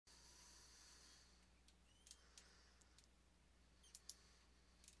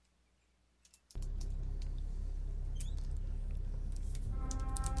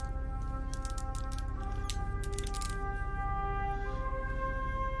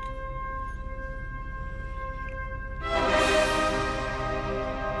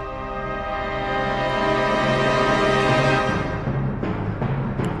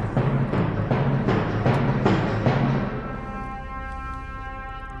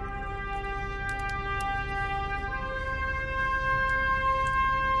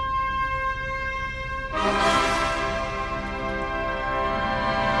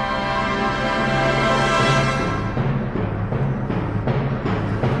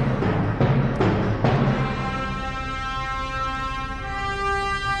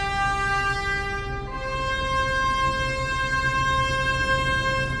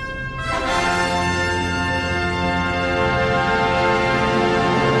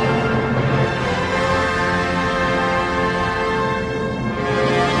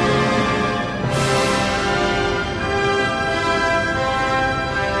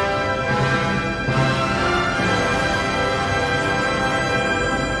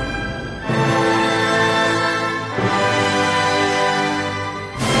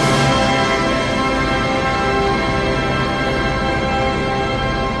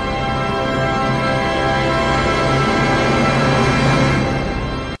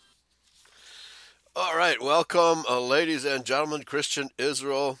welcome, ladies and gentlemen, Christian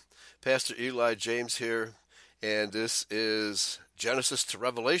Israel. Pastor Eli James here, and this is Genesis to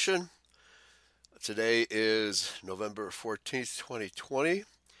Revelation. Today is November 14th, 2020,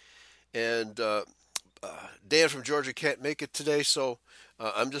 and Dan from Georgia can't make it today, so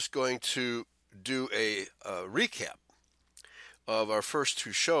I'm just going to do a recap of our first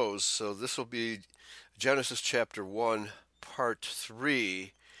two shows. So this will be Genesis chapter 1, part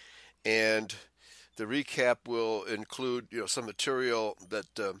 3, and the recap will include, some material that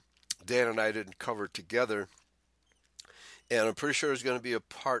Dan and I didn't cover together, and I'm pretty sure there's going to be a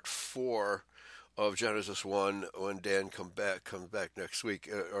part 4 of Genesis 1 when Dan comes back next week,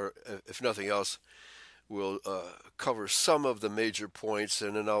 or if nothing else, we'll cover some of the major points,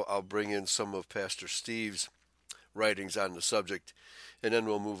 and then I'll bring in some of Pastor Steve's writings on the subject, and then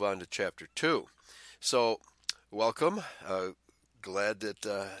we'll move on to chapter 2. So, welcome. Glad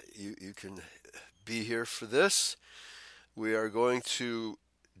that you can be here for this. We are going to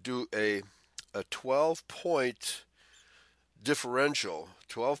do a 12-point differential,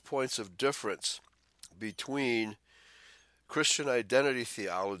 12 points of difference between Christian identity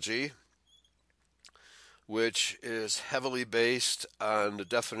theology, which is heavily based on the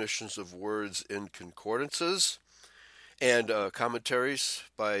definitions of words in concordances and commentaries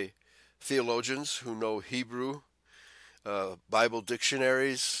by theologians who know Hebrew, Bible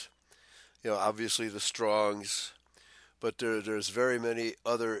dictionaries, obviously the Strongs, but there's very many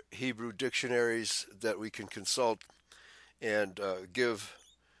other Hebrew dictionaries that we can consult and give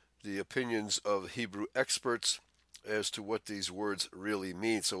the opinions of Hebrew experts as to what these words really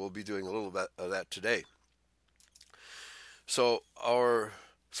mean. So we'll be doing a little bit of that today. So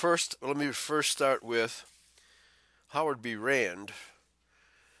let me first start with Howard B. Rand,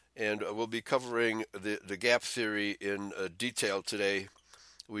 and we'll be covering the gap theory in detail today.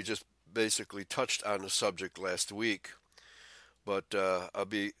 We just basically touched on the subject last week, but I'll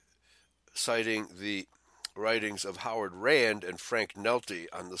be citing the writings of Howard Rand and Frank Nelte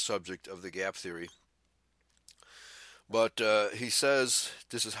on the subject of the gap theory. But he says,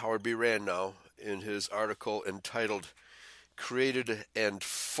 this is Howard B. Rand now, in his article entitled Created and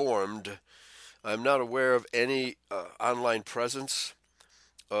Formed. I'm not aware of any online presence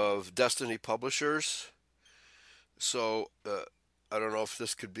of Destiny Publishers, so I don't know if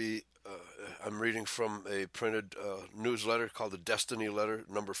this could be, I'm reading from a printed newsletter called the Destiny Letter,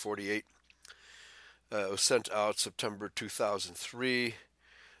 number 48. It was sent out September 2003.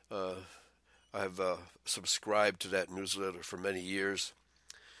 I've subscribed to that newsletter for many years.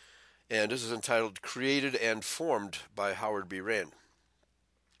 And this is entitled Created and Formed by Howard B. Rand.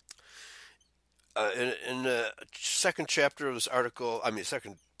 In the second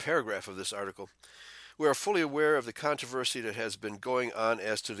paragraph of this article, we are fully aware of the controversy that has been going on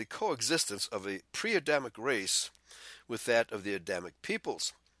as to the coexistence of a pre-Adamic race with that of the Adamic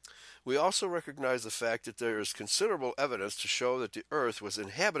peoples. We also recognize the fact that there is considerable evidence to show that the earth was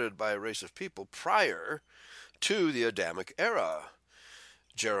inhabited by a race of people prior to the Adamic era.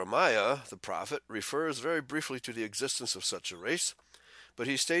 Jeremiah, the prophet, refers very briefly to the existence of such a race, but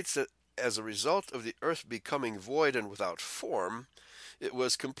he states that as a result of the earth becoming void and without form, it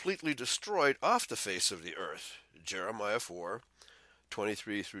was completely destroyed off the face of the earth. Jeremiah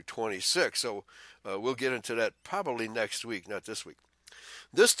 4:23 through 26. So we'll get into that probably next week, not this week.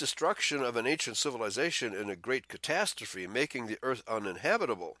 This destruction of an ancient civilization in a great catastrophe, making the earth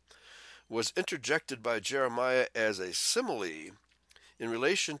uninhabitable, was interjected by Jeremiah as a simile in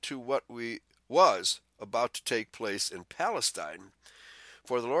relation to what was about to take place in Palestine.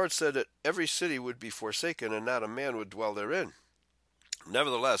 For the Lord said that every city would be forsaken and not a man would dwell therein.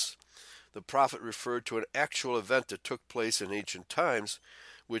 Nevertheless, the prophet referred to an actual event that took place in ancient times,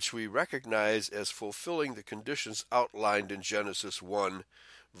 which we recognize as fulfilling the conditions outlined in Genesis 1,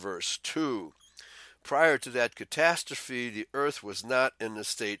 verse 2. Prior to that catastrophe, the earth was not in a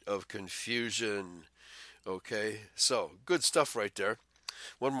state of confusion. Okay, so good stuff right there.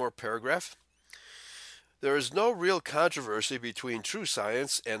 One more paragraph. There is no real controversy between true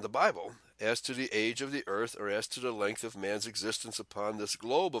science and the Bible as to the age of the earth or as to the length of man's existence upon this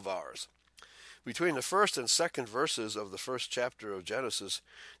globe of ours. Between the first and second verses of the first chapter of Genesis,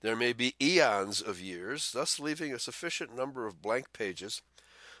 there may be eons of years, thus leaving a sufficient number of blank pages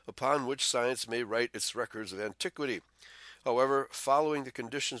upon which science may write its records of antiquity. However, following the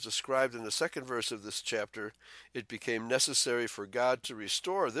conditions described in the second verse of this chapter, it became necessary for God to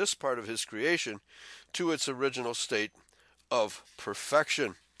restore this part of his creation to its original state of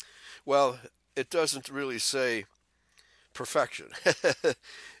perfection. Well, it doesn't really say perfection.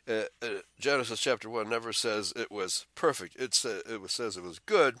 Genesis chapter 1 never says it was perfect. It says it was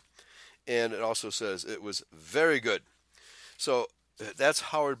good, and it also says it was very good. So that's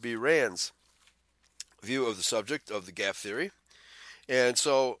Howard B. Rand's view of the subject of the gap theory. And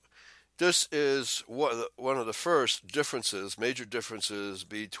so this is one of the first differences, major differences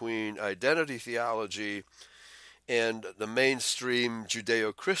between identity theology and the mainstream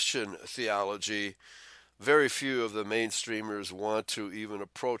Judeo-Christian theology. Very few of the mainstreamers want to even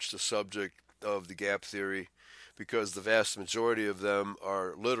approach the subject of the gap theory because the vast majority of them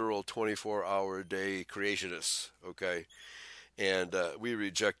are literal 24-hour-a-day creationists, okay? And we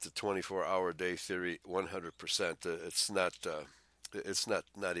reject the 24-hour-a-day theory 100%. It's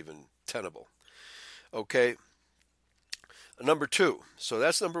not even tenable. Okay. Number two. So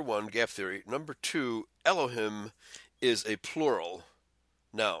that's number one, gap theory. Number two, Elohim is a plural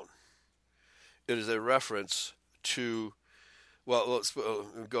noun. It is a reference to, well, let's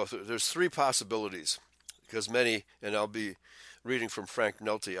go through. There's three possibilities, because many, and I'll be reading from Frank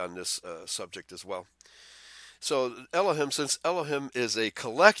Nolte on this subject as well. So Elohim, since Elohim is a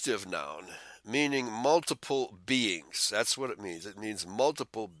collective noun, meaning multiple beings, that's what it means. It means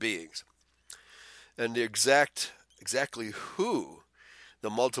multiple beings. And the exactly who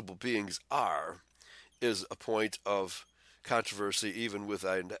the multiple beings are is a point of controversy even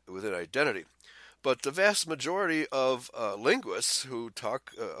within identity. But the vast majority of linguists who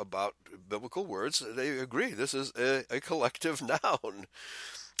talk about biblical words, they agree this is a collective noun.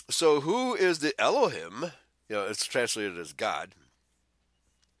 So who is the Elohim? It's translated as God.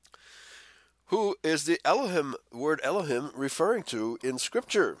 Who is the Elohim, word Elohim, referring to in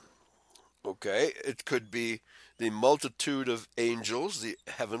Scripture? Okay, it could be the multitude of angels, the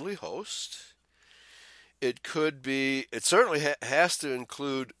heavenly host. It certainly has to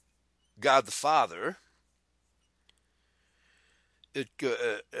include God the Father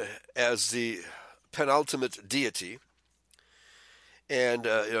as the penultimate deity. And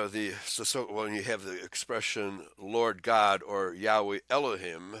so when you have the expression Lord God or Yahweh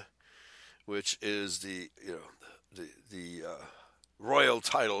Elohim, which is the royal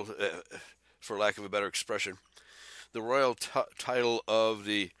title, for lack of a better expression, the royal title of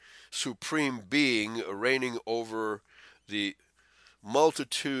the supreme being reigning over the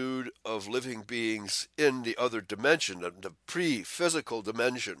multitude of living beings in the other dimension, the pre-physical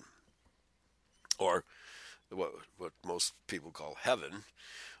dimension, or what most people call heaven.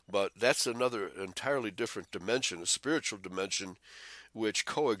 But that's another entirely different dimension, a spiritual dimension, which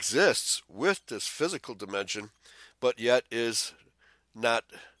coexists with this physical dimension, but yet is not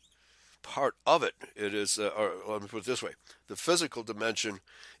part of it. It is, or let me put it this way, the physical dimension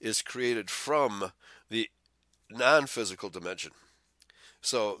is created from the non-physical dimension.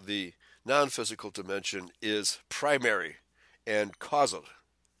 So the non-physical dimension is primary and causal.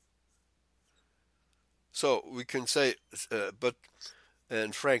 So we can say,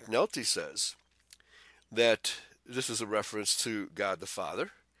 and Frank Nolte says that this is a reference to God the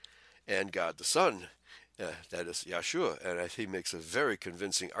Father and God the Son. That is Yeshua, and he makes a very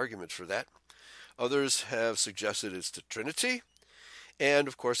convincing argument for that. Others have suggested it's the Trinity, and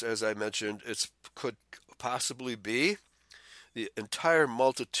of course, as I mentioned, it could possibly be the entire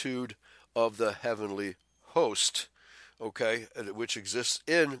multitude of the heavenly host, okay, which exists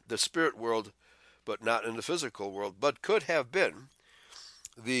in the spirit world, but not in the physical world, but could have been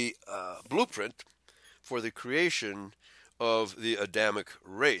the blueprint for the creation of the Adamic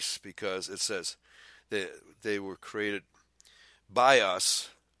race, because it says they were created by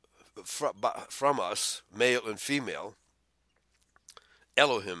us, from us, male and female.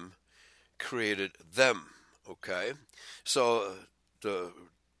 Elohim created them, okay? So the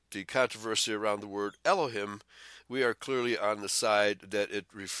controversy around the word Elohim, we are clearly on the side that it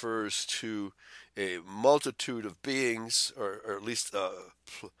refers to a multitude of beings, or at least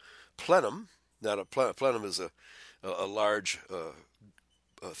plenum. Not a plenum is a large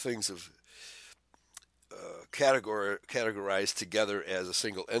things of categorized together as a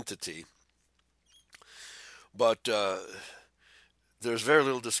single entity. But there's very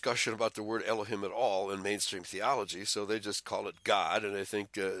little discussion about the word Elohim at all in mainstream theology, so they just call it God, and I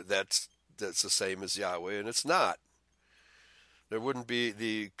think that's the same as Yahweh, and it's not. There wouldn't be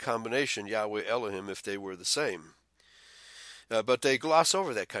the combination Yahweh Elohim if they were the same. But they gloss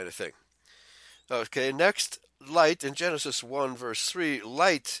over that kind of thing. Okay, next, light in Genesis 1 verse 3,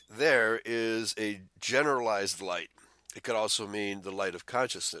 light there is a generalized light. It could also mean the light of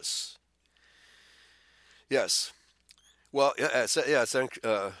consciousness. Yes. Well,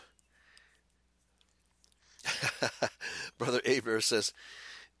 Brother Aber says,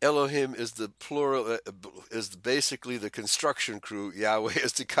 Elohim is the plural, is basically the construction crew. Yahweh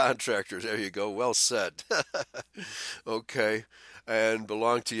is the contractor. There you go. Well said. Okay. and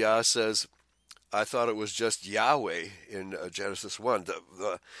belong to Yah says, I thought it was just Yahweh in Genesis 1.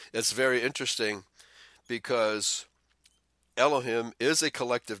 It's very interesting because Elohim is a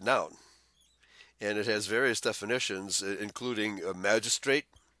collective noun, and it has various definitions, including a magistrate,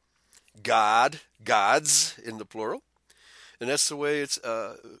 God, gods in the plural, and that's the way it's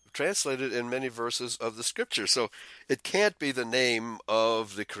translated in many verses of the Scripture. So it can't be the name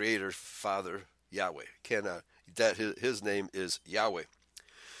of the Creator, Father, Yahweh. Cannot. That his name is Yahweh.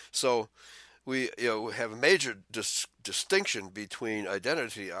 So we have a major distinction between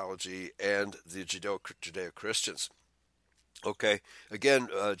identity theology and the Judeo-Christians. Okay, again,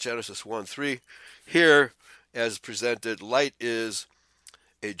 Genesis 1:3. Here, as presented, light is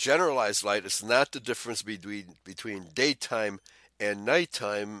a generalized light. It's not the difference between daytime and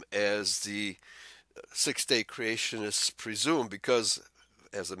nighttime as the six-day creationists presume, because,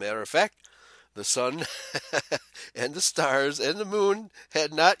 as a matter of fact, the sun and the stars and the moon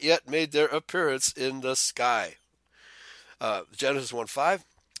had not yet made their appearance in the sky. Genesis 1:5,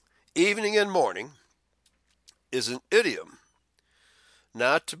 evening and morning is an idiom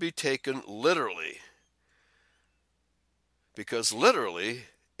not to be taken literally, because literally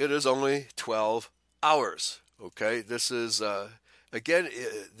it is only 12 hours. Okay, this is, again,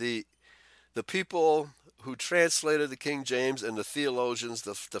 the people who translated the King James and the theologians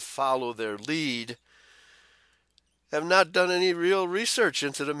to follow their lead have not done any real research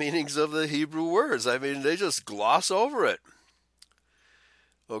into the meanings of the Hebrew words. I mean, they just gloss over it.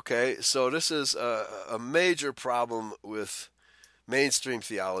 Okay, so this is a major problem with mainstream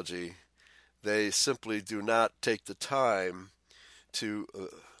theology. They simply do not take the time to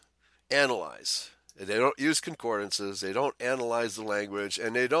analyze. They don't use concordances, they don't analyze the language,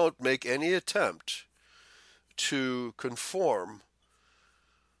 and they don't make any attempt to conform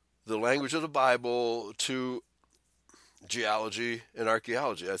the language of the Bible to geology and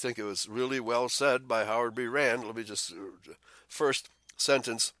archaeology. I think it was really well said by Howard B. Rand. Let me just, first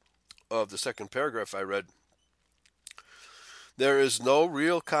sentence of the second paragraph I read. There is no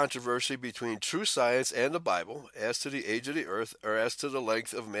real controversy between true science and the Bible as to the age of the earth or as to the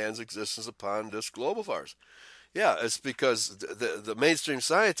length of man's existence upon this globe of ours. Yeah, it's because the mainstream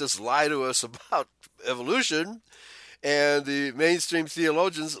scientists lie to us about evolution, and the mainstream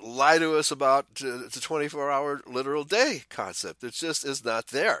theologians lie to us about the 24-hour literal day concept. It just is not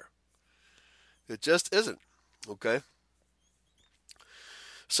there. It just isn't. Okay?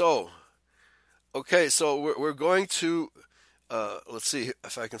 So we're going to, let's see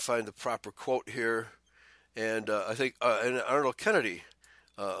if I can find the proper quote here. And I think and Arnold Kennedy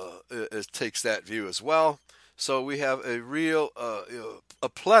takes that view as well. So we have a real, a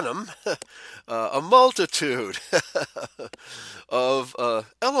plenum, a multitude of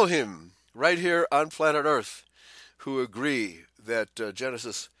Elohim right here on planet Earth who agree that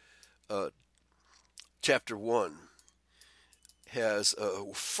Genesis chapter 1 has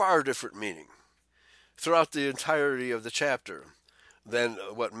a far different meaning throughout the entirety of the chapter than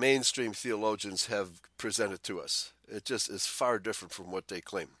what mainstream theologians have presented to us. It just is far different from what they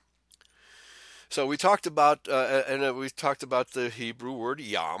claim. So we talked about, the Hebrew word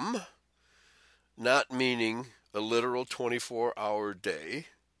yom, not meaning a literal 24-hour day,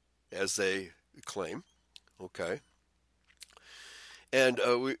 as they claim. Okay. And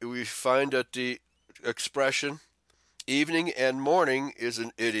we find that the expression evening and morning is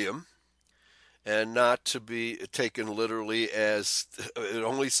an idiom, and not to be taken literally as it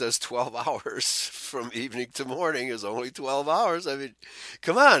only says 12 hours. From evening to morning is only 12 hours. I mean,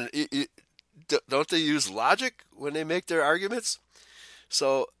 come on. Don't they use logic when they make their arguments?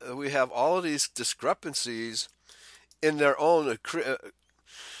 So we have all of these discrepancies in their own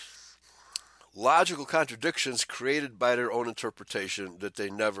logical contradictions created by their own interpretation that they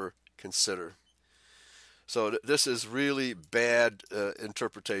never consider. So this is really bad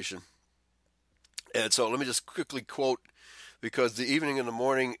interpretation. And so let me just quickly quote, because the evening and the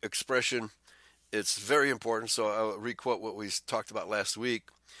morning expression, it's very important. So I'll requote what we talked about last week.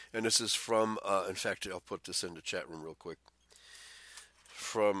 And this is from, in fact, I'll put this in the chat room real quick,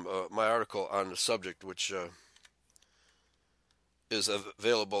 from my article on the subject, which is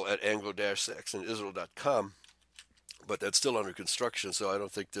available at anglo-saxonisrael.com, but that's still under construction, so I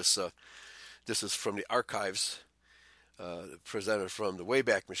don't think this is from the archives, presented from the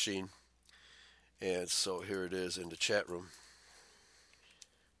Wayback Machine. And so here it is in the chat room.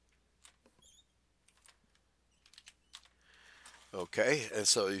 Okay, and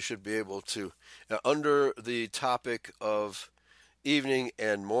so you should be able to, under the topic of evening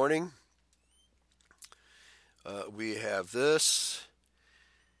and morning, we have this.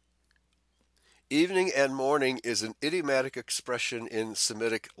 Evening and morning is an idiomatic expression in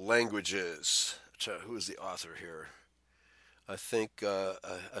Semitic languages. Who is the author here? I think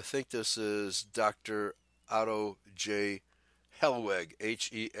this is Dr. Otto J. Helweg,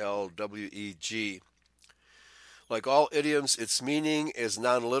 Helweg. Like all idioms, its meaning is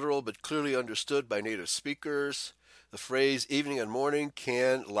non-literal but clearly understood by native speakers. The phrase evening and morning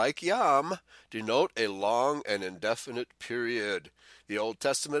can, like yam, denote a long and indefinite period. The Old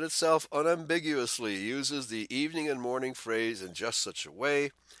Testament itself unambiguously uses the evening and morning phrase in just such a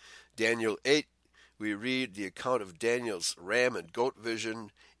way. Daniel 8, we read the account of Daniel's ram and goat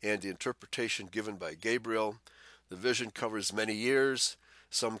vision and the interpretation given by Gabriel. The vision covers many years.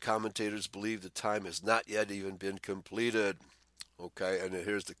 Some commentators believe the time has not yet even been completed. Okay, and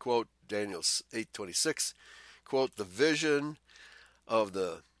here's the quote, Daniel 8:26, quote, "The vision of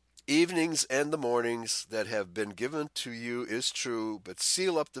the evenings and the mornings that have been given to you is true, but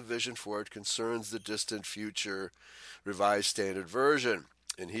seal up the vision, for it concerns the distant future." Revised Standard Version.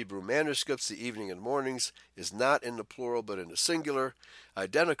 In Hebrew manuscripts, the evening and mornings is not in the plural but in the singular,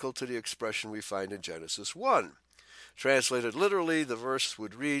 identical to the expression we find in Genesis 1. Translated literally, the verse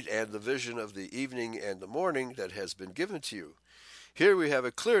would read, "And the vision of the evening and the morning that has been given to you." Here we have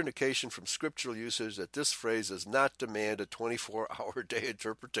a clear indication from scriptural usage that this phrase does not demand a 24-hour day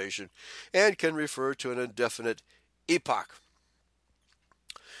interpretation and can refer to an indefinite epoch.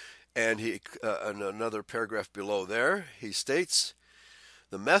 And in another paragraph below there, he states,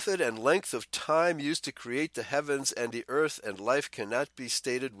 "The method and length of time used to create the heavens and the earth and life cannot be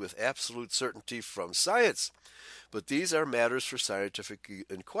stated with absolute certainty from science. But these are matters for scientific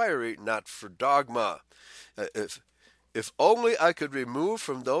inquiry, not for dogma. If only I could remove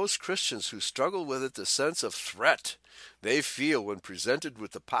from those Christians who struggle with it the sense of threat they feel when presented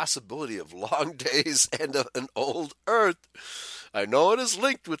with the possibility of long days and of an old earth. I know it is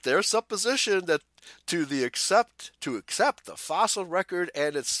linked with their supposition that to accept the fossil record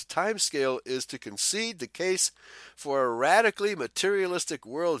and its timescale is to concede the case for a radically materialistic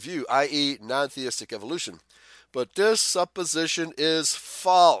worldview, i.e., non-theistic evolution. But this supposition is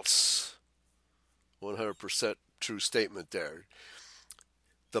false." 100% true statement there.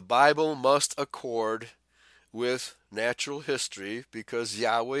 The Bible must accord with natural history because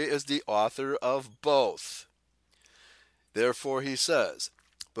Yahweh is the author of both. Therefore, he says,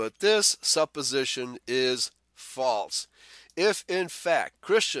 but this supposition is false. If, in fact,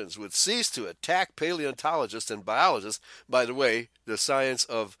 Christians would cease to attack paleontologists and biologists, by the way, the science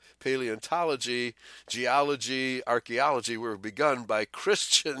of paleontology, geology, archaeology were begun by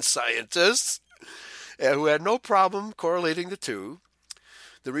Christian scientists who had no problem correlating the two,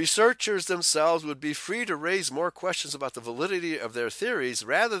 the researchers themselves would be free to raise more questions about the validity of their theories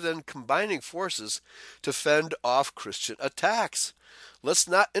rather than combining forces to fend off Christian attacks. Let's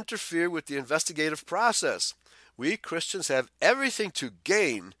not interfere with the investigative process. We Christians have everything to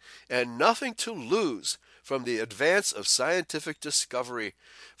gain and nothing to lose from the advance of scientific discovery,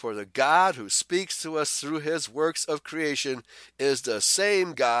 for the God who speaks to us through his works of creation is the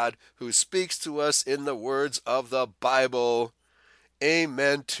same God who speaks to us in the words of the Bible.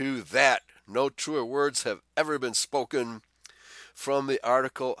 Amen to that. No truer words have ever been spoken. From the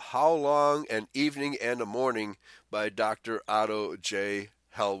article How Long an Evening and a Morning by Dr. Otto J.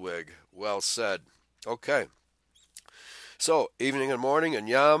 Helweg. Well said. Okay. So, evening and morning and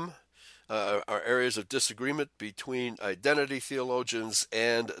yam are areas of disagreement between identity theologians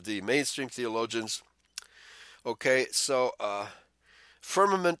and the mainstream theologians. Okay, so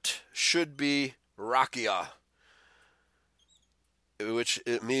firmament should be rakia, which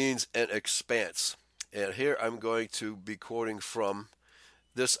it means an expanse. And here I'm going to be quoting from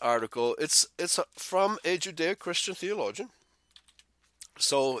this article. It's from a Judeo-Christian theologian.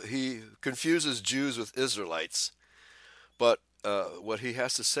 So he confuses Jews with Israelites. But what he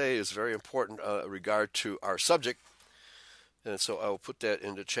has to say is very important in regard to our subject. And so I will put that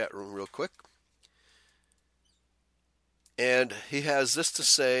in the chat room real quick. And he has this to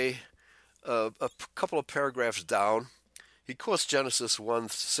say a couple of paragraphs down. He quotes Genesis 1,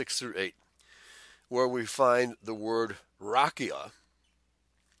 6 through 8, where we find the word rakia,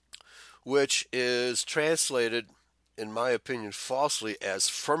 which is translated, in my opinion, falsely as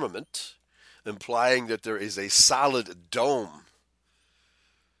firmament, implying that there is a solid dome.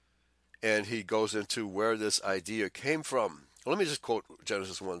 And he goes into where this idea came from. Let me just quote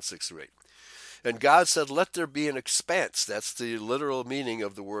Genesis 1, 6 through 8. And God said, "Let there be an expanse," that's the literal meaning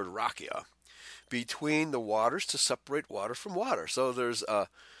of the word rakia, "between the waters to separate water from water." So there's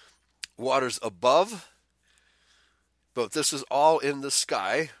waters above, but this is all in the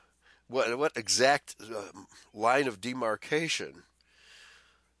sky. What exact line of demarcation?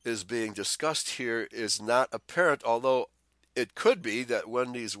 is being discussed here is not apparent, although it could be that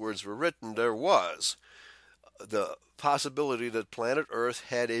when these words were written, there was the possibility that planet Earth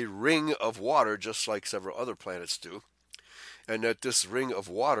had a ring of water, just like several other planets do, and that this ring of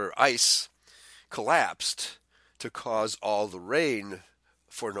water, ice, collapsed to cause all the rain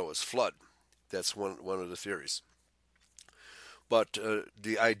for Noah's flood. That's one of the theories. But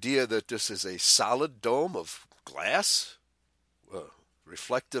the idea that this is a solid dome of glass, uh,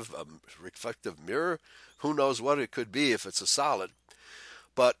 reflective mirror, who knows what it could be if it's a solid.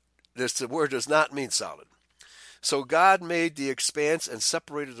 But the word does not mean solid. So God made the expanse and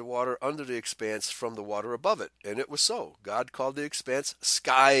separated the water under the expanse from the water above it. And it was so. God called the expanse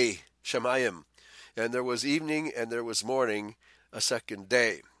sky, Shemayim. And there was evening and there was morning, a second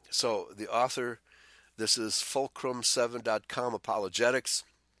day. So the author, this is fulcrum7.com apologetics.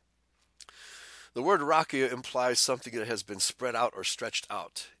 The word rakia implies something that has been spread out or stretched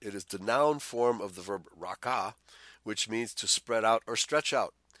out. It is the noun form of the verb rakah, which means to spread out or stretch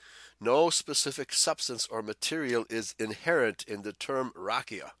out. No specific substance or material is inherent in the term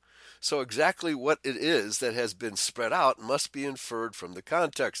rakia. So exactly what it is that has been spread out must be inferred from the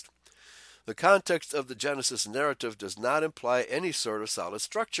context. The context of the Genesis narrative does not imply any sort of solid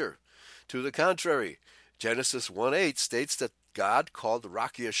structure. To the contrary, Genesis 1:8 states that God called the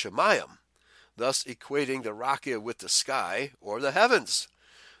rakia Shemayim, thus equating the rakia with the sky or the heavens.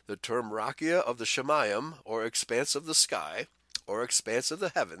 The term rakia of the Shemayim, or expanse of the sky, or expanse of the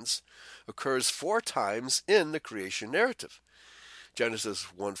heavens, occurs 4 times in the creation narrative. Genesis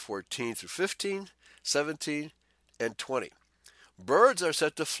 1:14 through 15, 17, and 20. Birds are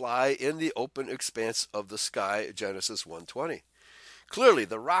said to fly in the open expanse of the sky, Genesis 1:20. Clearly,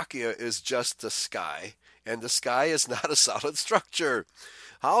 the rakia is just the sky, and the sky is not a solid structure.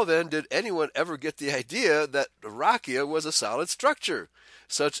 How then did anyone ever get the idea that the rakia was a solid structure,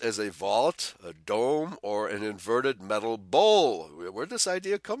 such as a vault, a dome, or an inverted metal bowl? Where did this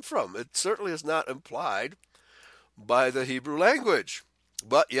idea come from? It certainly is not implied by the Hebrew language,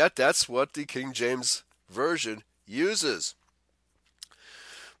 but yet that's what the King James Version uses.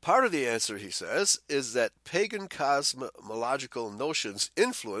 Part of the answer, he says, is that pagan cosmological notions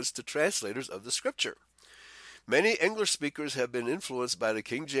influenced the translators of the scripture. Many English speakers have been influenced by the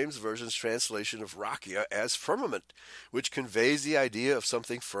King James Version's translation of rakia as firmament, which conveys the idea of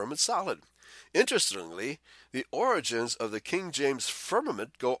something firm and solid. Interestingly, the origins of the King James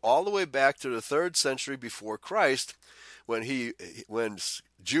firmament go all the way back to the 3rd century before Christ, when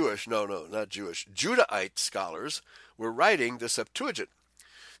Judaite scholars were writing the Septuagint.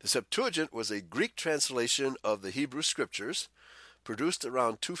 The Septuagint was a Greek translation of the Hebrew Scriptures, produced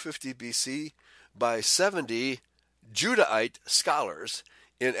around 250 BC by 70 Judaite scholars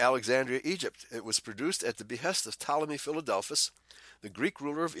in Alexandria, Egypt. It was produced at the behest of Ptolemy Philadelphus, the Greek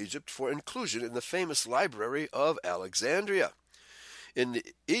ruler of Egypt, for inclusion in the famous Library of Alexandria. In the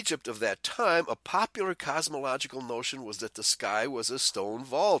Egypt of that time, a popular cosmological notion was that the sky was a stone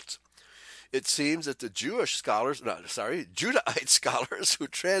vault. It seems that the Judaite scholars who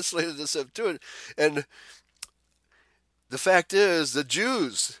translated the Septuagint, and the fact is, the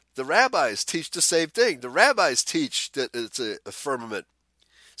Jews, the rabbis, teach the same thing. The rabbis teach that it's a firmament,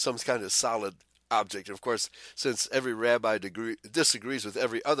 some kind of solid object. And of course, since every rabbi disagrees with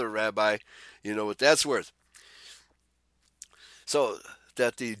every other rabbi, you know what that's worth. So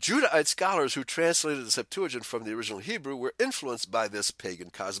that the Judaite scholars who translated the Septuagint from the original Hebrew were influenced by this pagan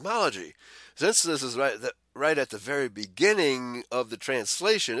cosmology. Since this is right at the very beginning of the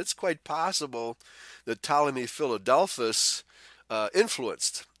translation, it's quite possible that Ptolemy Philadelphus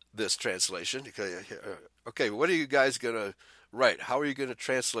influenced this translation. Okay, what are you guys going to write? How are you going to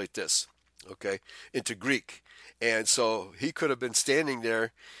translate this, into Greek? And so he could have been standing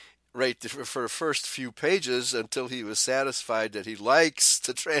there right for the first few pages until he was satisfied that he likes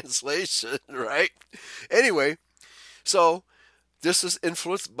the translation, right? Anyway, so this is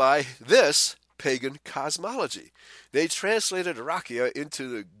influenced by this pagan cosmology. They translated rakia into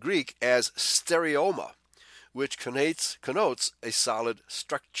the Greek as stereoma, which connotes a solid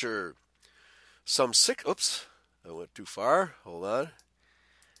structure. I went too far. Hold on.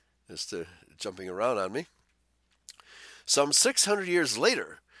 Just jumping around on me. Some 600 years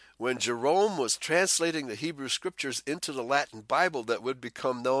later, when Jerome was translating the Hebrew Scriptures into the Latin Bible that would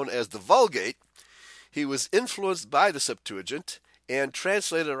become known as the Vulgate, he was influenced by the Septuagint and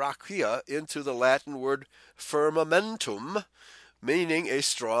translated rakia into the Latin word firmamentum, meaning a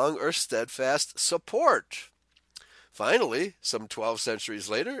strong or steadfast support. Finally, some 12 centuries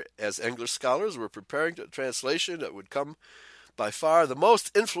later, as English scholars were preparing the translation that would come by far the most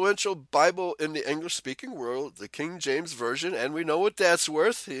influential Bible in the English-speaking world, the King James Version, and we know what that's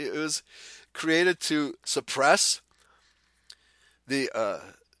worth. It was created to suppress the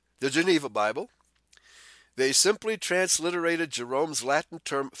Geneva Bible. They simply transliterated Jerome's Latin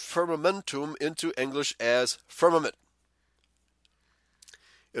term firmamentum into English as firmament.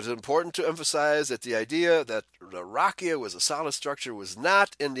 It is important to emphasize that the idea that the rakia was a solid structure was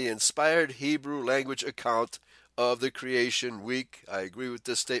not in the inspired Hebrew language account of the creation week. I agree with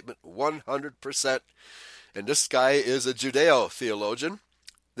this statement 100%. And this guy is a Judeo theologian.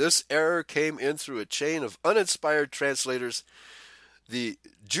 This error came in through a chain of uninspired translators, the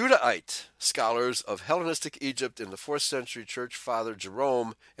Judaite scholars of Hellenistic Egypt in the 4th century church father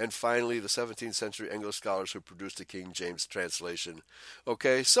Jerome, and finally the 17th century English scholars who produced the King James translation.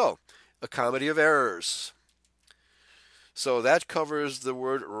 Okay, so a comedy of errors. So that covers the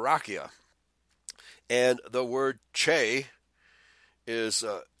word rakia. And the word che is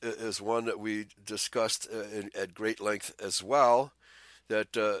one that we discussed at great length as well,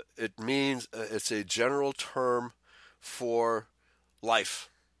 that it means it's a general term for life.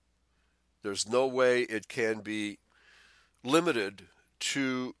 There's no way it can be limited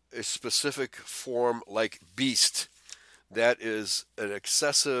to a specific form like beast. That is an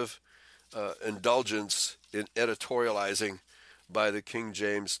excessive indulgence in editorializing by the King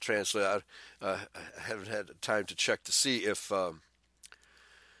James translator. I haven't had time to check to see if the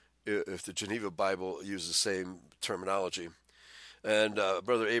Geneva Bible uses the same terminology. And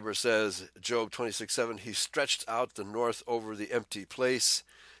Brother Aber says, Job 26:7, he stretched out the north over the empty place,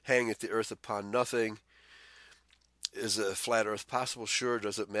 hangeth the earth upon nothing. Is a flat earth possible? Sure.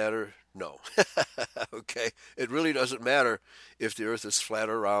 Does it matter? No. Okay. It really doesn't matter if the earth is flat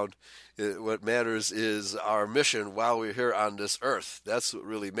or round. What matters is our mission while we're here on this earth. That's what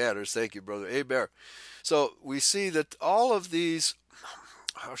really matters. Thank you, Brother Aber. So we see that all of these,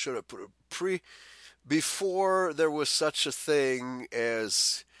 how should I put it, before there was such a thing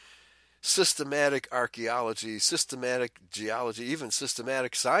as systematic archaeology, systematic geology, even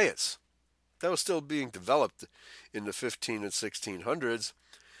systematic science. That was still being developed in the 15 and 1600s.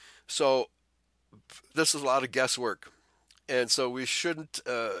 So this is a lot of guesswork. And so we shouldn't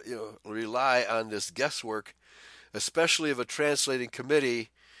rely on this guesswork, especially of a translating committee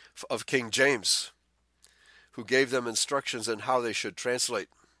of King James, who gave them instructions on how they should translate.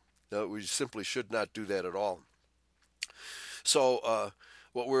 No, we simply should not do that at all. So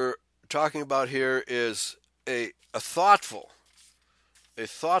what we're talking about here is a thoughtful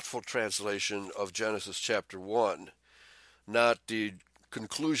translation of Genesis chapter 1, not the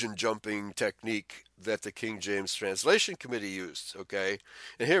conclusion jumping technique that the King James Translation Committee used. Okay,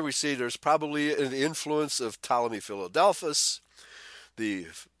 and here we see there's probably an influence of Ptolemy Philadelphus, the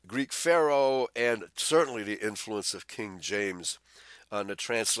Greek pharaoh, and certainly the influence of King James on the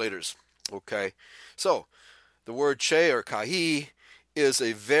translators. Okay, so the word che or kahi is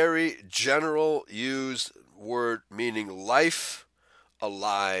a very general used word meaning life,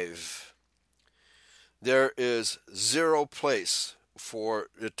 alive. There is zero place for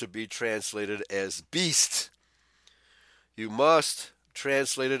it to be translated as beast. You must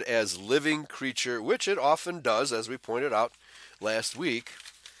translate it as living creature, which it often does, as we pointed out last week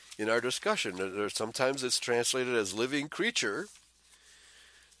in our discussion. Sometimes it's translated as living creature,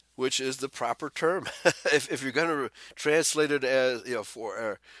 which is the proper term. if you're going to translate it as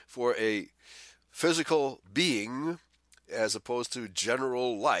for a physical being as opposed to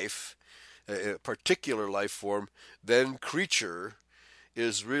general life, a particular life form, then creature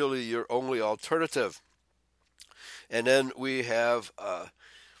is really your only alternative. And then we have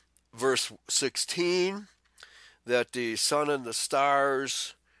verse 16, that the sun and the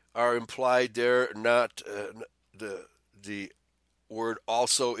stars are implied there, not the word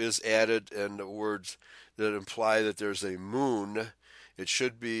also is added, and the words that imply that there's a moon, it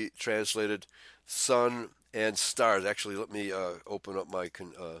should be translated sun and stars. Actually, let me open up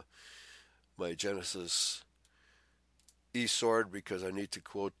my Genesis e-sword, because I need to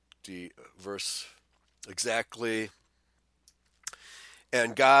quote the verse exactly.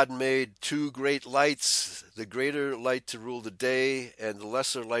 And God made two great lights, the greater light to rule the day, and the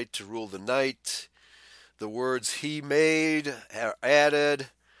lesser light to rule the night. The words he made are added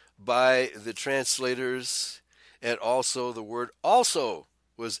by the translators, and also the word also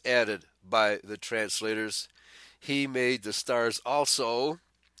was added by the translators. He made the stars also.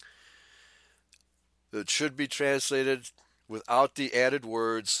 It should be translated without the added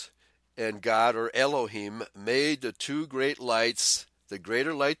words. And God, or Elohim, made the two great lights, the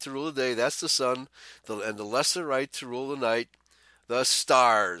greater light to rule the day, that's the sun, and the lesser light to rule the night, the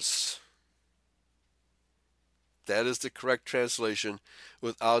stars. That is the correct translation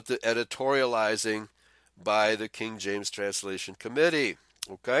without the editorializing by the King James Translation Committee.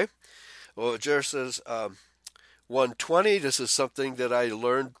 Okay? Well, Genesis 120, this is something that I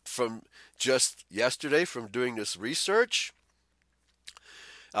learned from just yesterday from doing this research.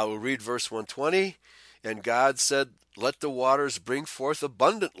 I will read verse 120. And God said, "Let the waters bring forth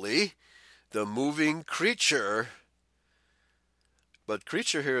abundantly the moving creature." But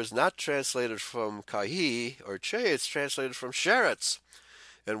creature here is not translated from kahi or che, it's translated from sherets.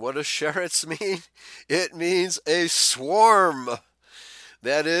 And what does sherets mean? It means a swarm.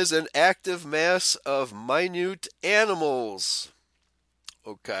 That is an active mass of minute animals.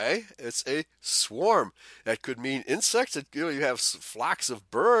 Okay, it's a swarm. That could mean insects. You have flocks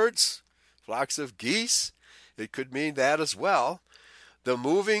of birds, flocks of geese. It could mean that as well. The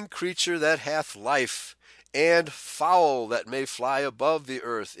moving creature that hath life, and fowl that may fly above the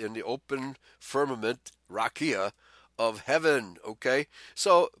earth in the open firmament, rakia, of heaven. Okay,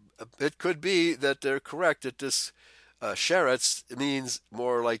 so it could be that they're correct that this sherets means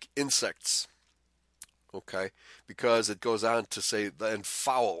more like insects. Okay, because it goes on to say, and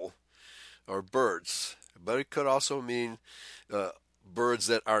fowl, or birds. But it could also mean birds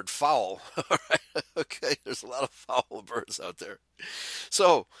that aren't foul. All right? Okay, there's a lot of foul birds out there.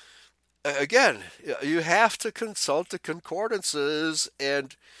 So, again, you have to consult the concordances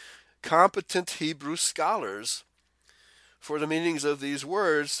and competent Hebrew scholars for the meanings of these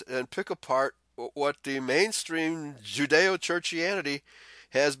words and pick apart what the mainstream Judeo-Christianity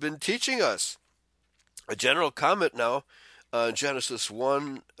has been teaching us. A general comment now on Genesis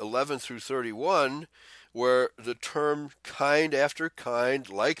 1:11 through 31, where the term kind after kind,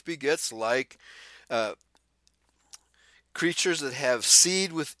 like begets like, creatures that have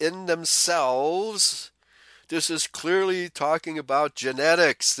seed within themselves. This is clearly talking about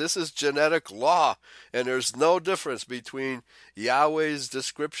genetics. This is genetic law, and there's no difference between Yahweh's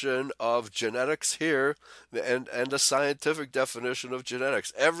description of genetics here and the scientific definition of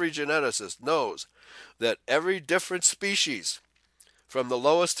genetics. Every geneticist knows that every different species, from the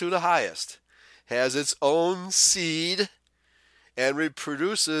lowest to the highest, has its own seed and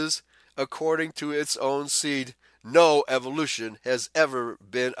reproduces according to its own seed. No evolution has ever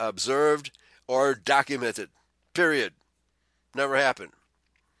been observed or documented. Period. Never happened.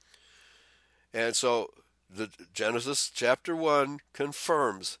 And so the Genesis chapter 1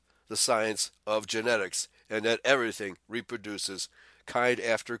 confirms the science of genetics and that everything reproduces kind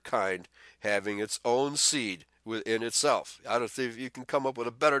after kind, having its own seed within itself. I don't think you can come up with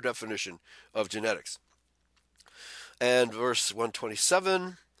a better definition of genetics. And verse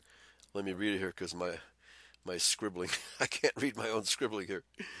 127, let me read it here because my scribbling, I can't read my own scribbling here.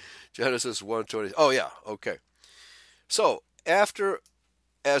 Genesis 1:20. Oh yeah, okay. So, after,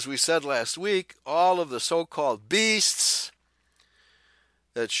 as we said last week, all of the so-called beasts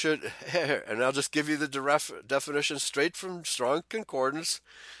that should, and I'll just give you the definition straight from Strong Concordance,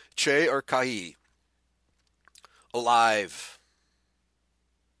 che or kai, alive,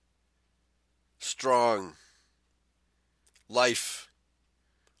 strong, life,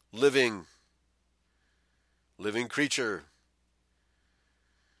 living creature.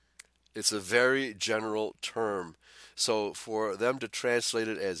 It's a very general term. So for them to translate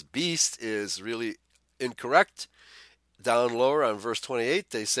it as beast is really incorrect. Down lower on verse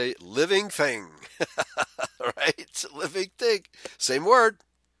 28, they say living thing. Right? Living thing. Same word.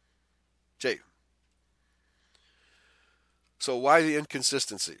 J. So why the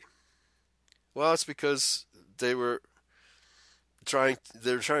inconsistency? Well, it's because they were trying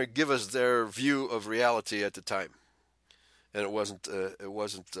to give us their view of reality at the time, and it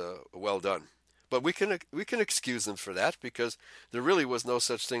wasn't well done. But we can excuse them for that because there really was no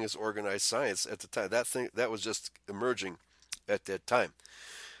such thing as organized science at the time. That was just emerging at that time.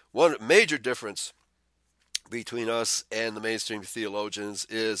 One major difference between us and the mainstream theologians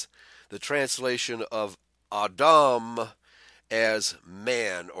is the translation of Adam as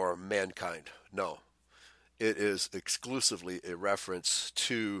man or mankind. No, it is exclusively a reference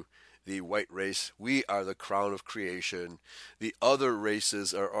to the white race. We are the crown of creation. The other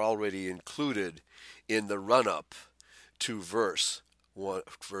races are already included in the run-up to verse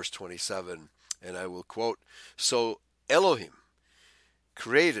 27. And I will quote, "So Elohim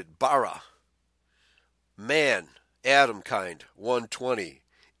created bara, man, Adam kind, 120,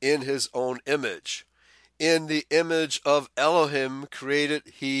 in his own image. In the image of Elohim created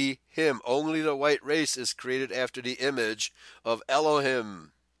he him." Only the white race is created after the image of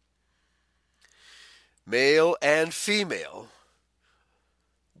Elohim. Male and female.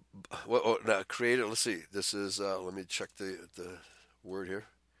 Created, let's see. This is, let me check the word here.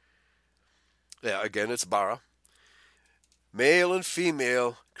 Yeah, again, it's bara. Male and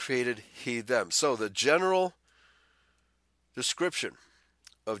female created he them. So the general description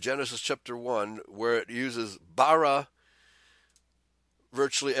of Genesis chapter 1, where it uses bara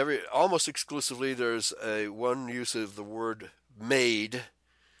virtually almost exclusively, there's one use of the word made,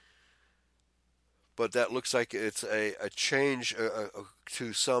 but that looks like it's a change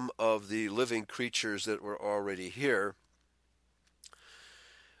to some of the living creatures that were already here,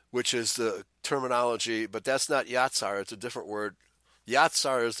 which is the terminology, but that's not yatsar, it's a different word.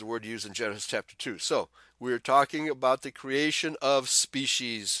 Yatsar is the word used in Genesis chapter 2. So we're talking about the creation of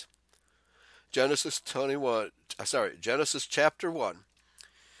species. Genesis chapter 1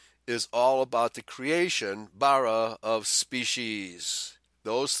 is all about the creation, bara, of species.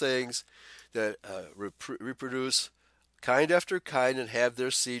 Those things that reproduce kind after kind and have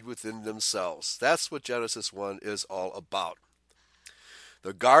their seed within themselves. That's what Genesis 1 is all about.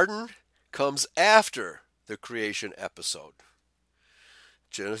 The garden comes after the creation episode.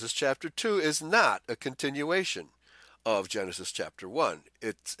 Genesis chapter 2 is not a continuation of Genesis chapter 1.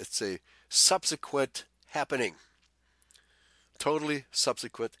 It's a subsequent happening. Totally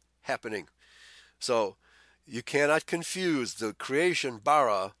subsequent happening. So you cannot confuse the creation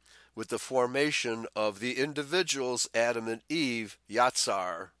bara with the formation of the individuals Adam and Eve,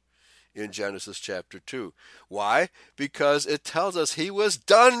 Yatsar, in Genesis chapter 2. Why? Because it tells us he was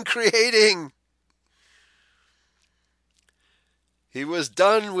done creating. He was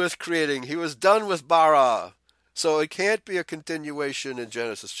done with creating. He was done with bara. So it can't be a continuation in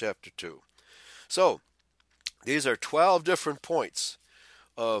Genesis chapter 2. So these are 12 different points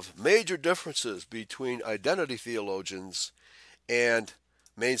of major differences between identity theologians and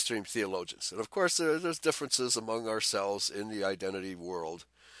mainstream theologians. And of course, there's differences among ourselves in the identity world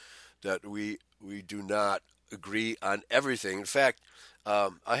that we do not agree on everything. In fact,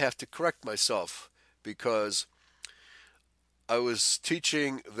 I have to correct myself because I was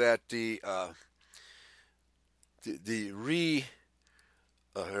teaching that here, I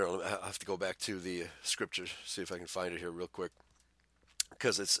have to go back to the scripture, see if I can find it here real quick,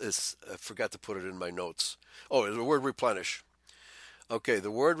 because I forgot to put it in my notes. Oh, the word replenish. Okay,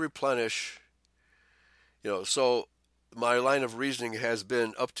 the word replenish, so my line of reasoning has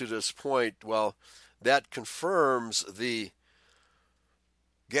been up to this point, well, that confirms the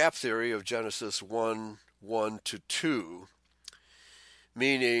gap theory of Genesis 1:1-2,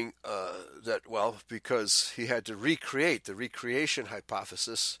 meaning that, well, because he had to recreate the recreation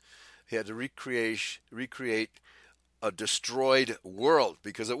hypothesis, he had to recreate a destroyed world,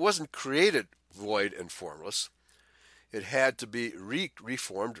 because it wasn't created void and formless. It had to be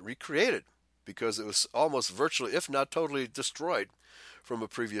reformed, recreated, because it was almost virtually, if not totally, destroyed from a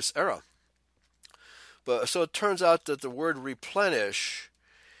previous era. But so it turns out that the word replenish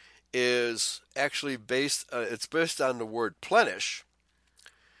is actually based on the word plenish,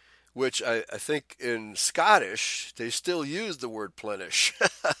 which I think in Scottish they still use the word plenish,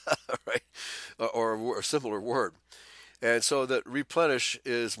 right, or a similar word. And so that replenish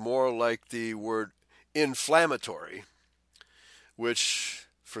is more like the word inflammatory, which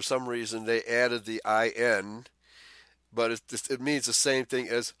for some reason they added the in, but it means the same thing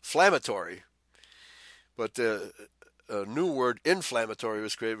as inflammatory. But the new word inflammatory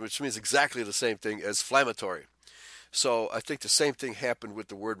was created, which means exactly the same thing as inflammatory. So I think the same thing happened with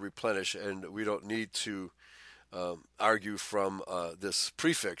the word replenish, and we don't need to argue from this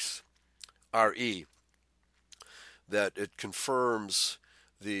prefix, re, that it confirms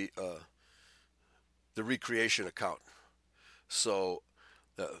the recreation account. So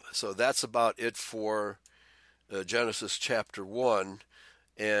that's about it for Genesis chapter 1.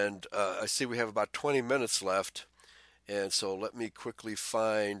 And I see we have about 20 minutes left. And so let me quickly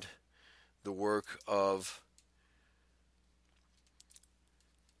find the work of,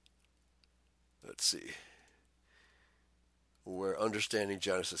 let's see, we're understanding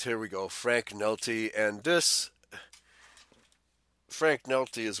Genesis. Here we go, Frank Nelty. And Frank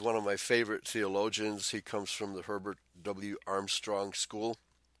Nelty is one of my favorite theologians. He comes from the Herbert W. Armstrong School.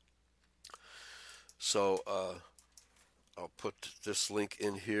 So I'll put this link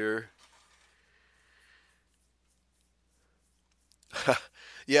in here.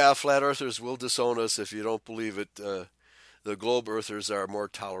 Yeah, flat earthers will disown us if you don't believe it. The globe earthers are more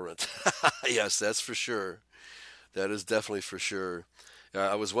tolerant. Yes, that's for sure. That is definitely for sure.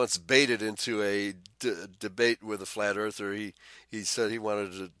 I was once baited into a debate with a flat earther. He said he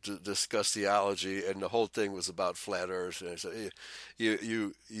wanted to discuss theology, and the whole thing was about flat Earth. And I said,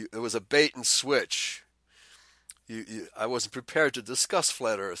 it was a bait and switch. I wasn't prepared to discuss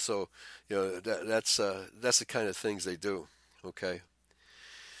flat Earth, so that's the kind of things they do. Okay.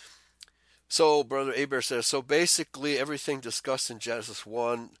 So, Brother Aber says, so basically everything discussed in Genesis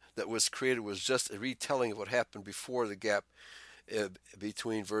 1 that was created was just a retelling of what happened before the gap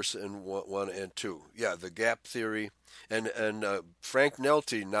between verse and 1 and 2. Yeah, the gap theory. And Frank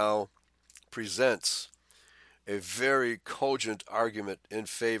Nelty now presents a very cogent argument in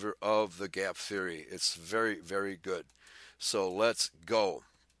favor of the gap theory. It's very, very good. So let's go.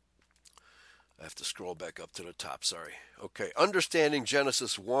 I have to scroll back up to the top, sorry. Okay, understanding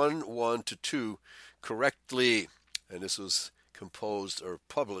Genesis 1:1 to 2 correctly. And this was composed or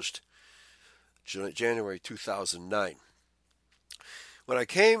published January 2009. When I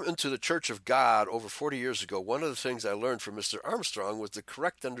came into the Church of God over 40 years ago, one of the things I learned from Mr. Armstrong was the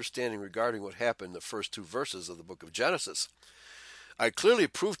correct understanding regarding what happened in the first two verses of the book of Genesis. I clearly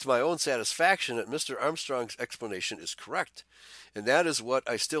proved to my own satisfaction that Mr. Armstrong's explanation is correct, and that is what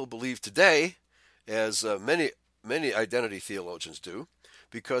I still believe today, as many identity theologians do,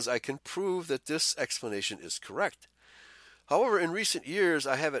 because I can prove that this explanation is correct. However, in recent years,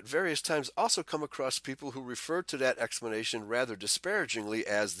 I have at various times also come across people who refer to that explanation rather disparagingly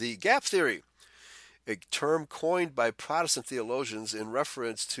as the gap theory, a term coined by Protestant theologians in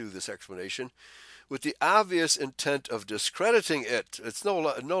reference to this explanation, with the obvious intent of discrediting it. It's no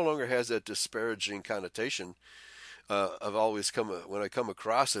longer has that disparaging connotation. When I come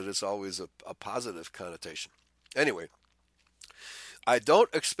across it, it's always a positive connotation. Anyway, I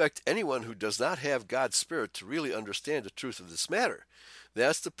don't expect anyone who does not have God's Spirit to really understand the truth of this matter.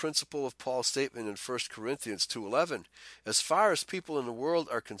 That's the principle of Paul's statement in 1 Corinthians 2:11. As far as people in the world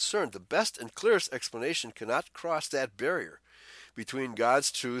are concerned, the best and clearest explanation cannot cross that barrier between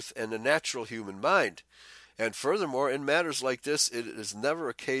God's truth and the natural human mind. And furthermore, in matters like this, it is never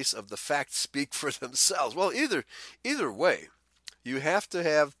a case of the facts speak for themselves. Well, either way, you have to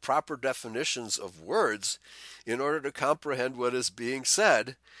have proper definitions of words in order to comprehend what is being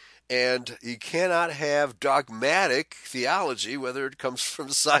said. And you cannot have dogmatic theology, whether it comes from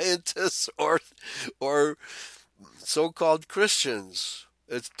scientists or so-called Christians.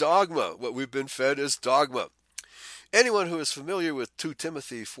 It's dogma. What we've been fed is dogma. Anyone who is familiar with 2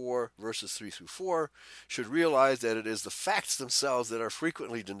 Timothy 4, verses 3 through 4, should realize that it is the facts themselves that are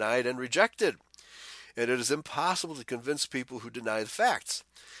frequently denied and rejected. And it is impossible to convince people who deny the facts.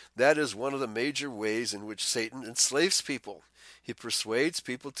 That is one of the major ways in which Satan enslaves people. He persuades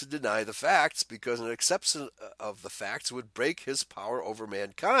people to deny the facts because an acceptance of the facts would break his power over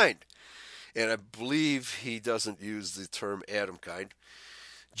mankind. And I believe he doesn't use the term Adamkind.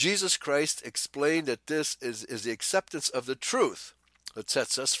 Jesus Christ explained that this is the acceptance of the truth that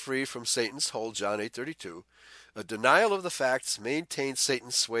sets us free from Satan's hold, John 8:32. A denial of the facts maintains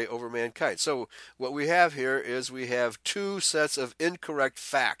Satan's sway over mankind. So what we have here is we have two sets of incorrect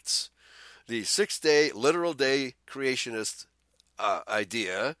facts. The six-day, literal day creationist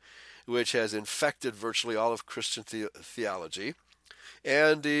idea, which has infected virtually all of Christian theology,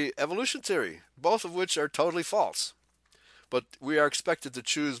 and the evolution theory, both of which are totally false. But we are expected to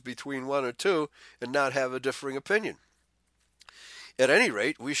choose between one or two and not have a differing opinion. At any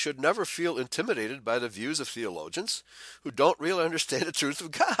rate, we should never feel intimidated by the views of theologians who don't really understand the truth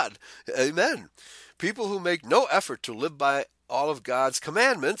of God. Amen. People who make no effort to live by all of God's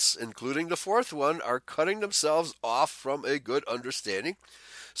commandments, including the fourth one, are cutting themselves off from a good understanding.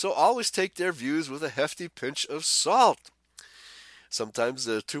 So always take their views with a hefty pinch of salt. Sometimes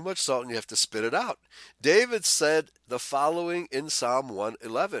there's too much salt and you have to spit it out. David said the following in Psalm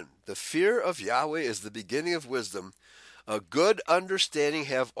 111. The fear of Yahweh is the beginning of wisdom. A good understanding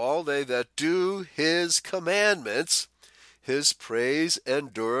have all they that do his commandments. His praise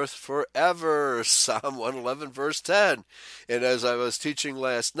endureth forever. Psalm 111 verse 10. And as I was teaching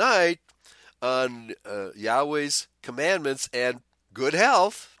last night on Yahweh's commandments and good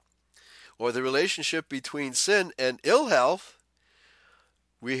health, or the relationship between sin and ill health,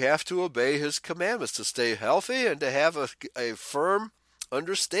 we have to obey his commandments to stay healthy and to have a firm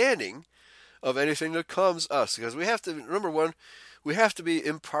understanding of anything that comes us. Because we have to, number one, we have to be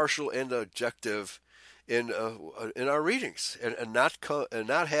impartial and objective in our readings and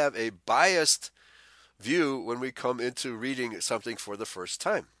not have a biased view when we come into reading something for the first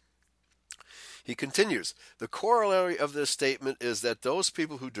time. He continues, the corollary of this statement is that those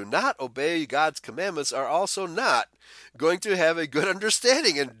people who do not obey God's commandments are also not going to have a good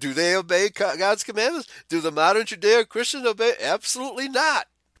understanding. And do they obey God's commandments? Do the modern Judeo-Christians obey? Absolutely not.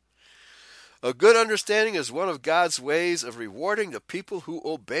 A good understanding is one of God's ways of rewarding the people who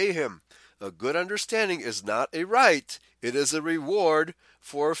obey him. A good understanding is not a right, it is a reward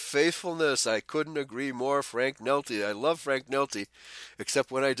for faithfulness. I couldn't agree more, Frank Nolte. I love Frank Nolte,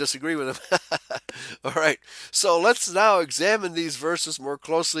 except when I disagree with him. All right, so let's now examine these verses more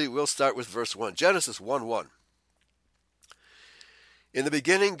closely. We'll start with verse 1. Genesis 1:1. In the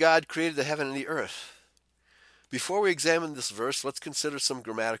beginning, God created the heaven and the earth. Before we examine this verse, let's consider some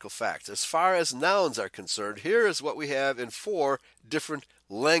grammatical facts. As far as nouns are concerned, here is what we have in 4 different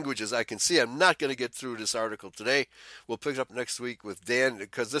languages. I can see I'm not going to get through this article today. We'll pick it up next week with Dan,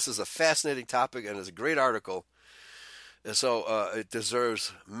 because this is a fascinating topic and is a great article. And so it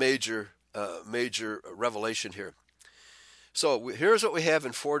deserves major revelation here. So here's what we have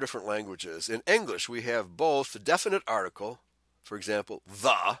in 4 different languages. In English, we have both the definite article, for example,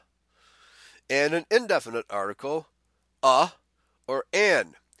 the, and an indefinite article, a or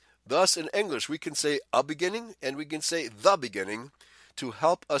an. Thus, in English, we can say a beginning and we can say the beginning to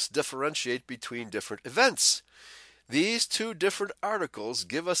help us differentiate between different events. These 2 different articles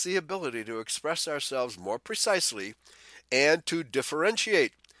give us the ability to express ourselves more precisely and to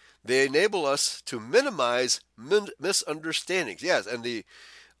differentiate. They enable us to minimize misunderstandings. Yes, and the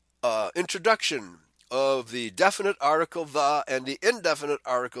introduction of the definite article the and the indefinite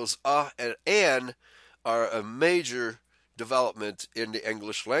articles a and an are a major development in the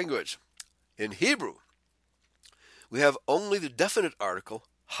English language. In Hebrew, we have only the definite article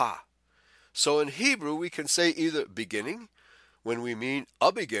ha. So in Hebrew, we can say either beginning when we mean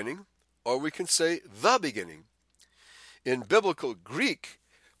a beginning, or we can say the beginning. In biblical Greek,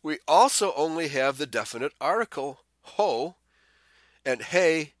 we also only have the definite article ho and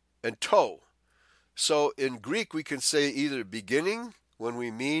he and to. So in Greek, we can say either beginning when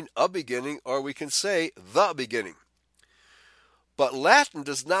we mean a beginning, or we can say the beginning. But Latin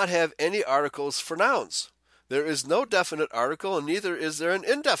does not have any articles for nouns. There is no definite article, and neither is there an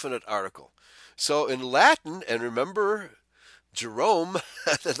indefinite article. So in Latin, and remember Jerome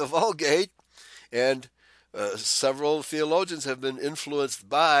at the Vulgate, and several theologians have been influenced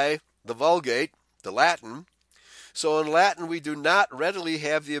by the Vulgate, the Latin. So in Latin, we do not readily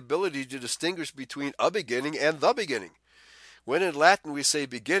have the ability to distinguish between a beginning and the beginning. When in Latin we say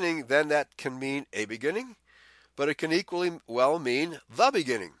beginning, then that can mean a beginning, but it can equally well mean the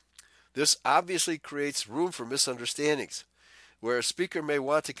beginning. This obviously creates room for misunderstandings. Where a speaker may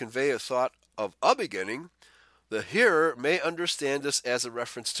want to convey a thought of a beginning, the hearer may understand this as a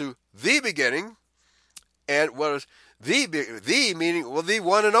reference to the beginning, and what is the meaning, well, the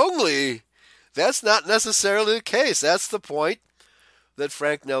one and only. That's not necessarily the case. That's the point that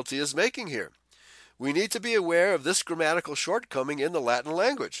Frank Nolte is making here. We need to be aware of this grammatical shortcoming in the Latin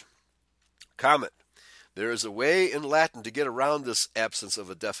language. Comment. There is a way in Latin to get around this absence of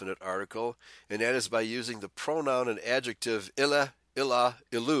a definite article, and that is by using the pronoun and adjective illa, illa,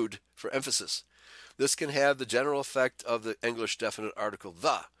 illud for emphasis. This can have the general effect of the English definite article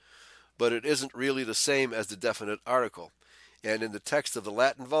the, but it isn't really the same as the definite article. And in the text of the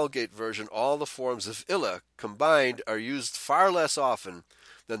Latin Vulgate version, all the forms of illa combined are used far less often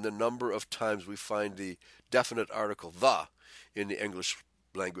than the number of times we find the definite article the in the English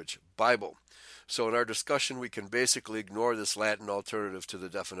language Bible. So in our discussion, we can basically ignore this Latin alternative to the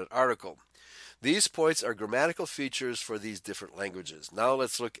definite article. These points are grammatical features for these different languages. Now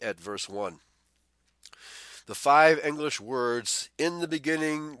let's look at verse 1. The 5 English words, in the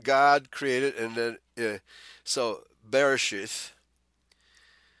beginning God created, and then, so Bereshith,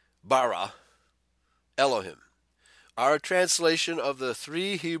 bara, Elohim, are a translation of the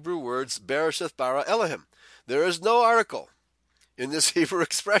 3 Hebrew words Bereshith, bara, Elohim. There is no article in this Hebrew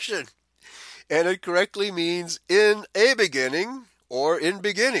expression, and it correctly means in a beginning or in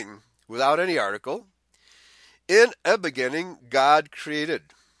beginning without any article. In a beginning, God created.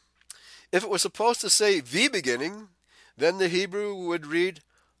 If it was supposed to say the beginning, then the Hebrew would read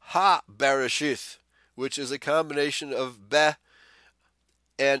ha-bereshith, which is a combination of be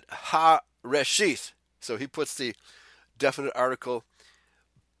and ha-reshith. So he puts the definite article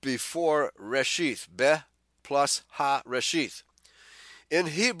before reshith, be plus ha-reshith. In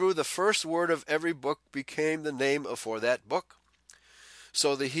Hebrew, the first word of every book became the name for that book.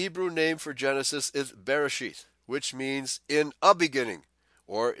 So the Hebrew name for Genesis is Bereshith, which means in a beginning,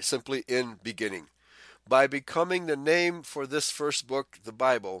 or simply in beginning. By becoming the name for this first book, the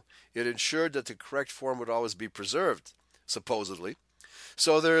Bible, it ensured that the correct form would always be preserved, supposedly.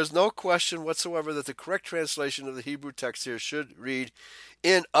 So there is no question whatsoever that the correct translation of the Hebrew text here should read,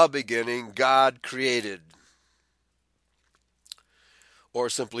 in a beginning, God created. Or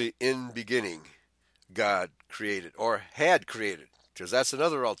simply, in beginning, God created, or had created, because that's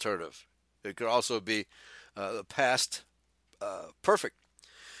another alternative. It could also be the past perfect.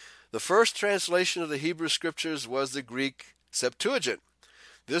 The first translation of the Hebrew Scriptures was the Greek Septuagint.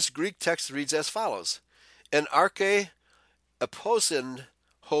 This Greek text reads as follows: En arche aposin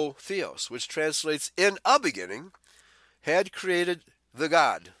ho theos, which translates in a beginning, had created the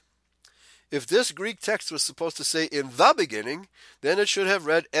God. If this Greek text was supposed to say in the beginning, then it should have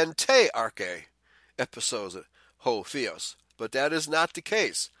read en te arche episos ho theos. But that is not the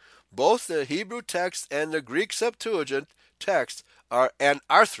case. Both the Hebrew text and the Greek Septuagint text are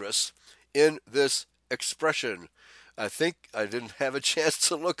anarthros in this expression. I think I didn't have a chance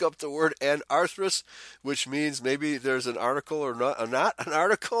to look up the word anarthros, which means maybe there's an article or not an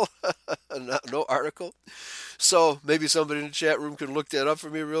article, no article. So maybe somebody in the chat room can look that up for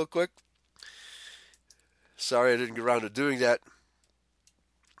me real quick. Sorry I didn't get around to doing that.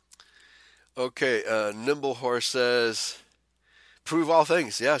 Okay, Nimble Horse says, prove all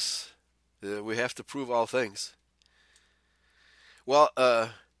things. Yes, we have to prove all things. Well,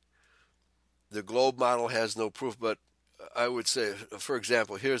 the globe model has no proof, but I would say, for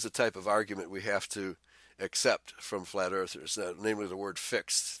example, here's the type of argument we have to accept from flat earthers, namely the word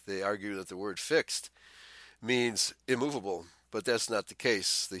fixed. They argue that the word fixed means immovable, but that's not the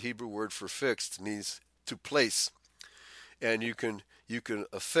case. The Hebrew word for fixed means to place, and you can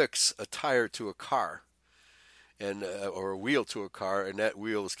affix a tire to a car, and or a wheel to a car, and that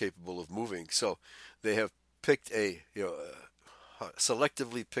wheel is capable of moving. So they have picked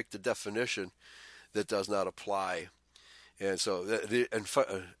selectively picked a definition that does not apply, and so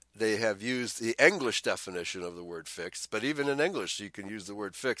they have used the English definition of the word fixed. But even in English, you can use the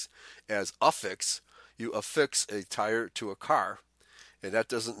word fix as affix. You affix a tire to a car, and that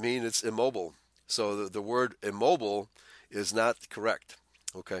doesn't mean it's immobile. So the word immobile is not correct.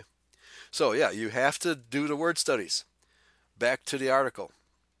 Okay, so yeah, you have to do the word studies. Back to the article.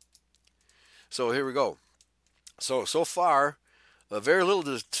 So here we go. So far, very little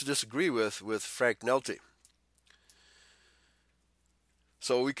to disagree with Frank Nelte.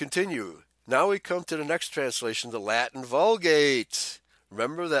 So we continue. Now we come to the next translation, the Latin Vulgate.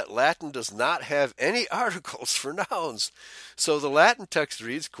 Remember that Latin does not have any articles for nouns. So the Latin text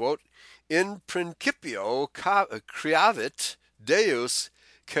reads, quote, In principio creavit Deus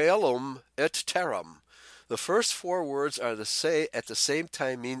caelum et terram. The first four words are at the same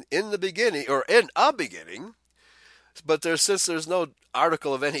time mean in the beginning, or in a beginning. But since there's no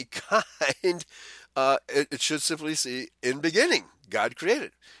article of any kind, it should simply say in beginning, God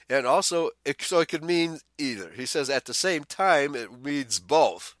created. And also, it could mean either. He says at the same time, it means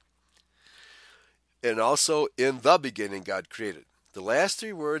both. And also, in the beginning, God created. The last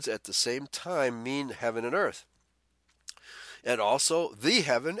three words at the same time mean heaven and earth. And also, the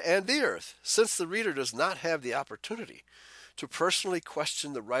heaven and the earth. Since the reader does not have the opportunity to personally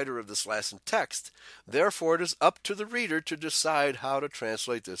question the writer of this Latin text, therefore it is up to the reader to decide how to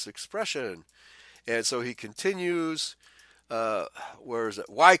translate this expression. And so he continues, where is it?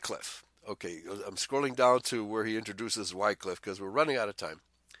 Wycliffe. Okay, I'm scrolling down to where he introduces Wycliffe because we're running out of time.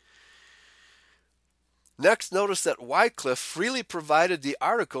 Next, notice that Wycliffe freely provided the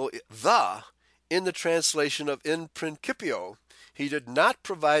article the in the translation of in principio. He did not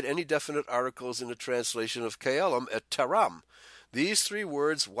provide any definite articles in the translation of caelum et terram. These three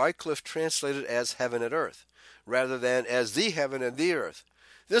words Wycliffe translated as heaven and earth, rather than as the heaven and the earth.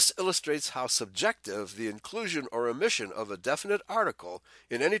 This illustrates how subjective the inclusion or omission of a definite article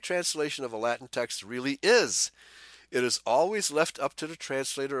in any translation of a Latin text really is. It is always left up to the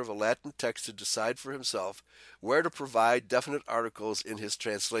translator of a Latin text to decide for himself where to provide definite articles in his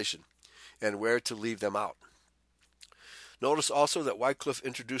translation and where to leave them out. Notice also that Wycliffe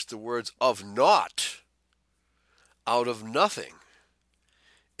introduced the words of naught, out of nothing,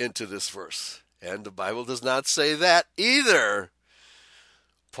 into this verse. And the Bible does not say that either.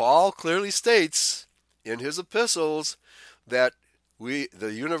 Paul clearly states in his epistles that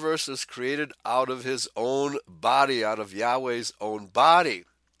the universe is created out of his own body, out of Yahweh's own body.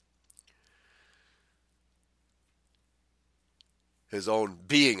 His own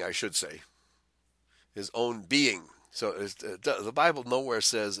being, I should say. His own being. So the Bible nowhere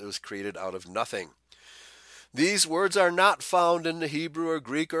says it was created out of nothing. These words are not found in the Hebrew or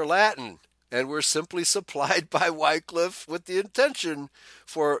Greek or Latin, and were simply supplied by Wycliffe with the intention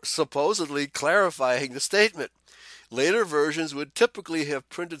for supposedly clarifying the statement. Later versions would typically have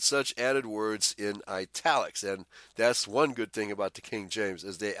printed such added words in italics, and that's one good thing about the King James,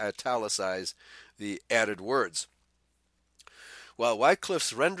 is they italicize the added words. While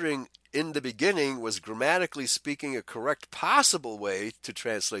Wycliffe's rendering in the beginning was grammatically speaking a correct possible way to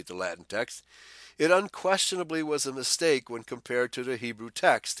translate the Latin text, it unquestionably was a mistake when compared to the Hebrew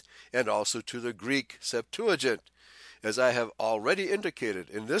text and also to the Greek Septuagint. As I have already indicated,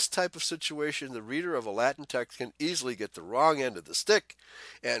 in this type of situation, the reader of a Latin text can easily get the wrong end of the stick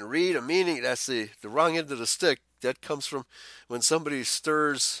and read a meaning. That's the wrong end of the stick. That comes from when somebody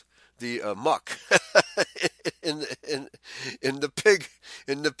stirs the muck in the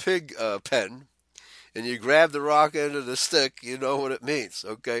pig pen, and you grab the wrong end of the stick. You know what it means,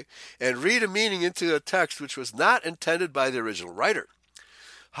 okay? And read a meaning into a text which was not intended by the original writer.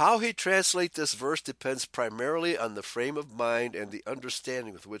 How he translates this verse depends primarily on the frame of mind and the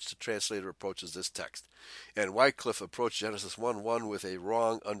understanding with which the translator approaches this text. And Wycliffe approached Genesis 1:1 with a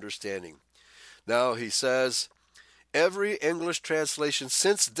wrong understanding. Now he says, every English translation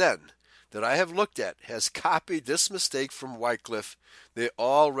since then that I have looked at has copied this mistake from Wycliffe. They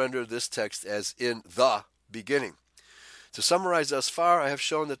all render this text as in the beginning. To summarize thus far, I have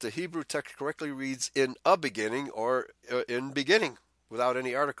shown that the Hebrew text correctly reads in a beginning or in beginning, without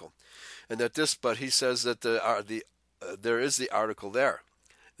any article, and that this, but he says that there is the article there,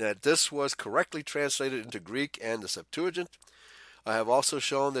 that this was correctly translated into Greek and the Septuagint. I have also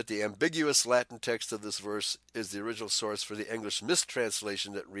shown that the ambiguous Latin text of this verse is the original source for the English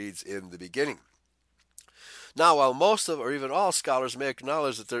mistranslation that reads in the beginning. Now, while most of, or even all scholars may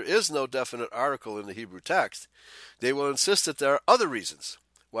acknowledge that there is no definite article in the Hebrew text, they will insist that there are other reasons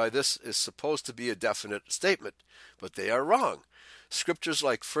why this is supposed to be a definite statement, but they are wrong. Scriptures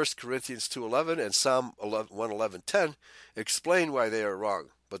like 1 Corinthians 2:11 and Psalm 111:10 explain why they are wrong,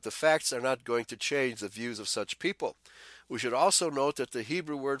 but the facts are not going to change the views of such people. We should also note that the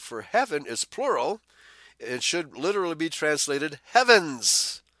Hebrew word for heaven is plural and should literally be translated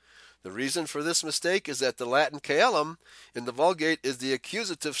heavens. The reason for this mistake is that the Latin caelum in the Vulgate is the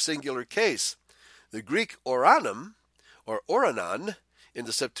accusative singular case. The Greek oranum, or oranon, in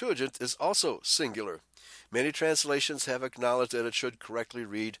the Septuagint is also singular. Many translations have acknowledged that it should correctly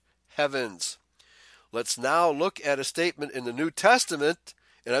read heavens. Let's now look at a statement in the New Testament,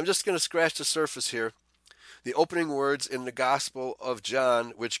 and I'm just going to scratch the surface here. The opening words in the Gospel of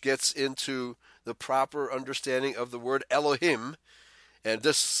John, which gets into the proper understanding of the word Elohim, and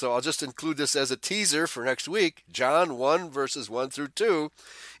this, so I'll just include this as a teaser for next week. John 1, verses 1 through 2.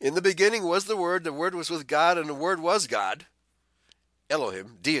 In the beginning was the Word was with God, and the Word was God.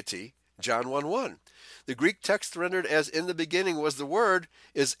 Elohim, deity, John 1:1. The Greek text rendered as in the beginning was the Word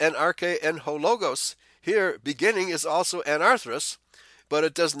is enarche en ho logos. Here, beginning is also anarthros, but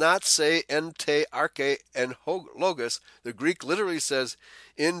it does not say en te arche en ho logos. The Greek literally says,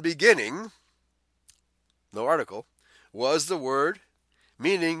 in beginning, no article, was the Word,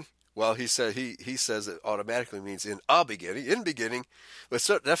 meaning, well, he says it automatically means in beginning, but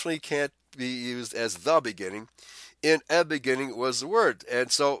so definitely can't be used as the beginning. In a beginning was the Word.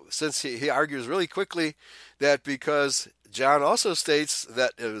 And so since he argues really quickly that because John also states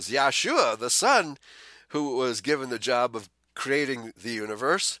that it was Yeshua, the Son, who was given the job of creating the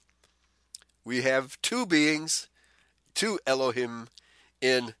universe, we have two beings, two Elohim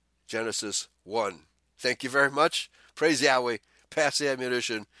in Genesis 1. Thank you very much. Praise Yahweh. Pass the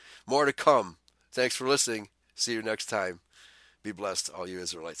ammunition. More to come. Thanks for listening. See you next time. Be blessed, all you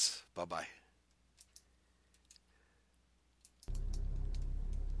Israelites. Bye-bye.